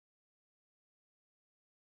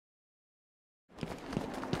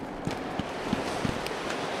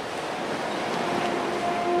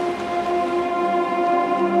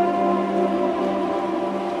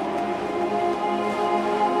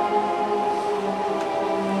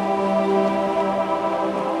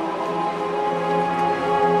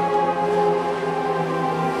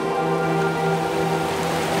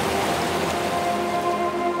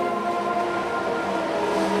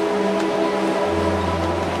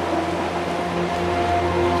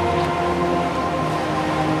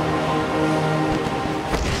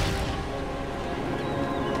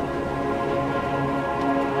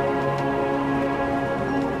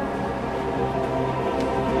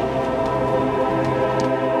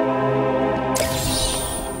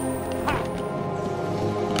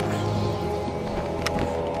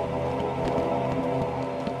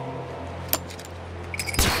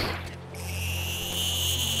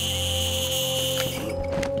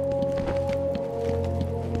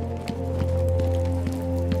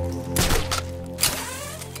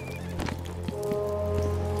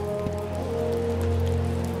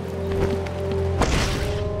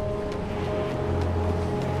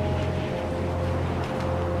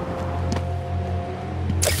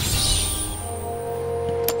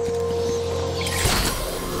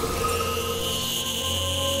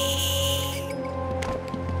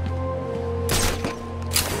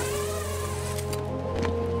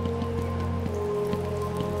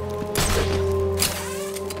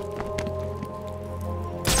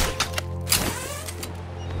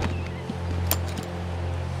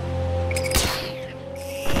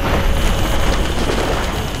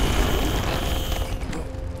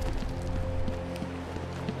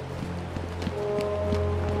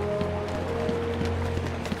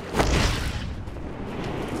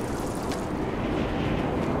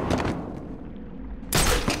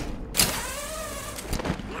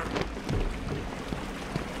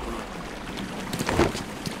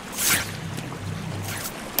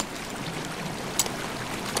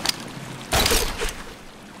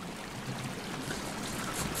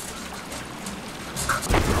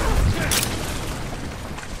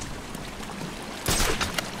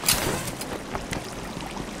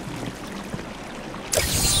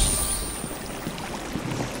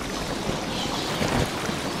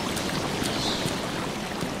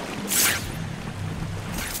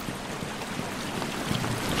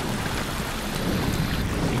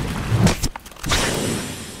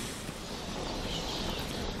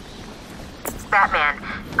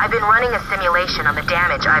I've been running a simulation on the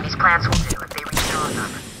damage Ivy's plants will do if they reach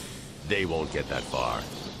Gotham. They won't get that far.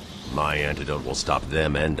 My antidote will stop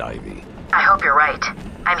them and Ivy. I hope you're right.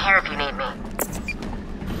 I'm here if you need me.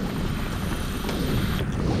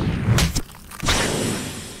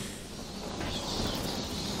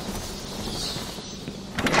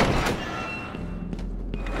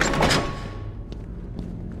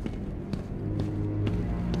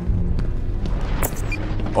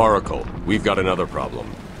 Oracle, we've got another problem.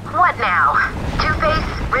 What now?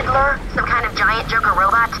 Two-Face? Riddler? Some kind of giant Joker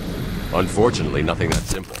robot? Unfortunately, nothing that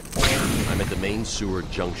simple. I'm at the main sewer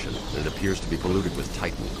junction, and it appears to be polluted with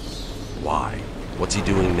Titan. Why? What's he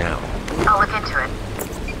doing now? I'll look into it.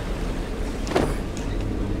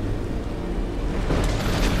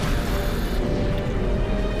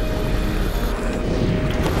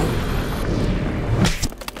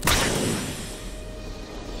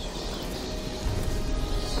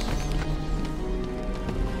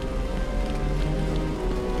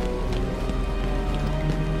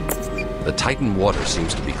 The Titan water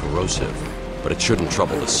seems to be corrosive, but it shouldn't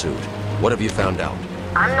trouble the suit. What have you found out?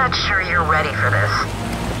 I'm not sure you're ready for this.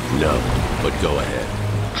 No, but go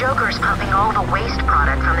ahead. Joker's pumping all the waste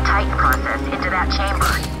product from the Titan process into that chamber.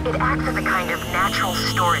 It acts as a kind of natural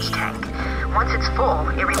storage tank. Once it's full,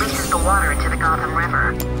 it releases the water into the Gotham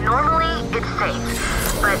River. Normally, it's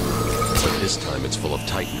safe, but this time it's full of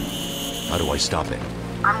Titan. How do I stop it?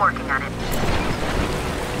 I'm working on it.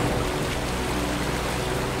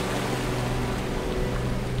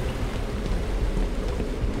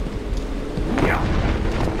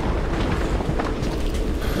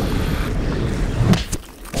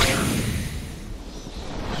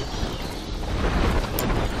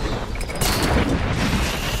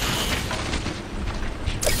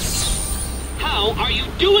 How are you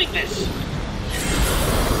doing this?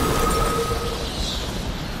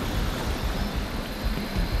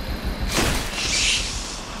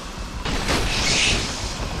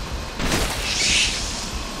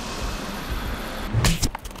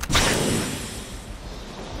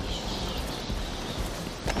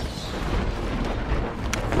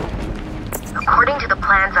 According to the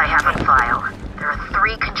plans I have on file, there are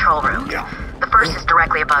 3 control rooms. The first is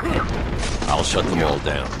directly above you. I'll shut them all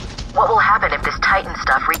down. What will happen if this Titan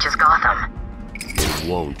stuff reaches Gotham? It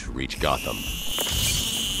won't reach Gotham.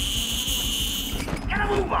 Get a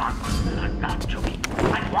move on! I'm not joking.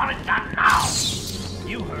 I want it done now!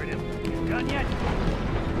 You heard him. You done yet?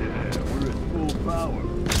 Yeah, we're at full power.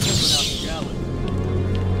 Pumping out gallons.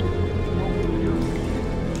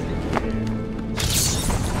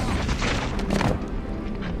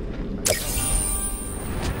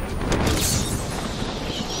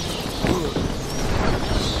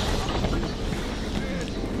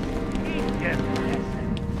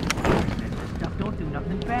 Stuff don't do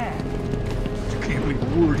nothing bad. You can't believe a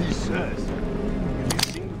word he says. Have you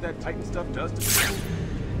seen what that Titan stuff does to people?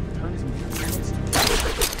 Turns materials.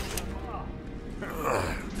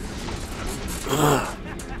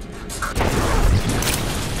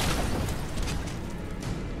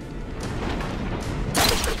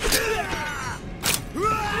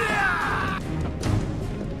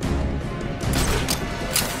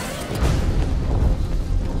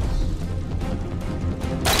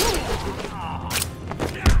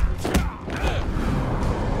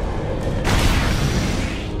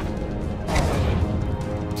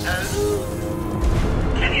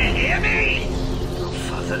 Can you hear me? Oh,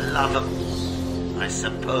 for the love of... I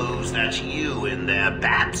suppose that's you in there,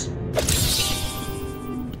 Bat.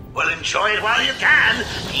 Well, enjoy it while you can.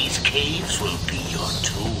 These caves will be your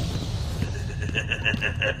tomb.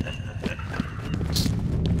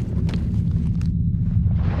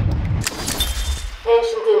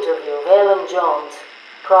 Patient interview, Valen Jones.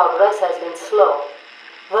 Progress has been slow.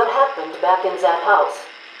 What happened back in that house?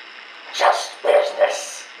 Just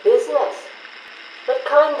business. Business? What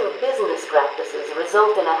kind of business practices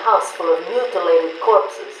result in a house full of mutilated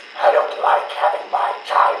corpses? I don't like having my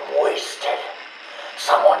time wasted.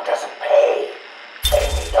 Someone doesn't pay. They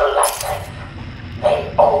need a lesson.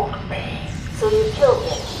 They owed me. So you killed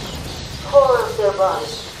them. Tore up their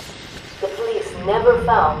bodies. The police never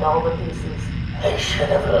found all the pieces. They should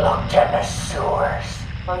have looked in the sewers.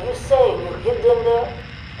 Are you saying you hid them there?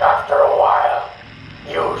 After a while.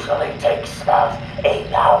 Usually takes about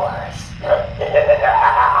 8 hours.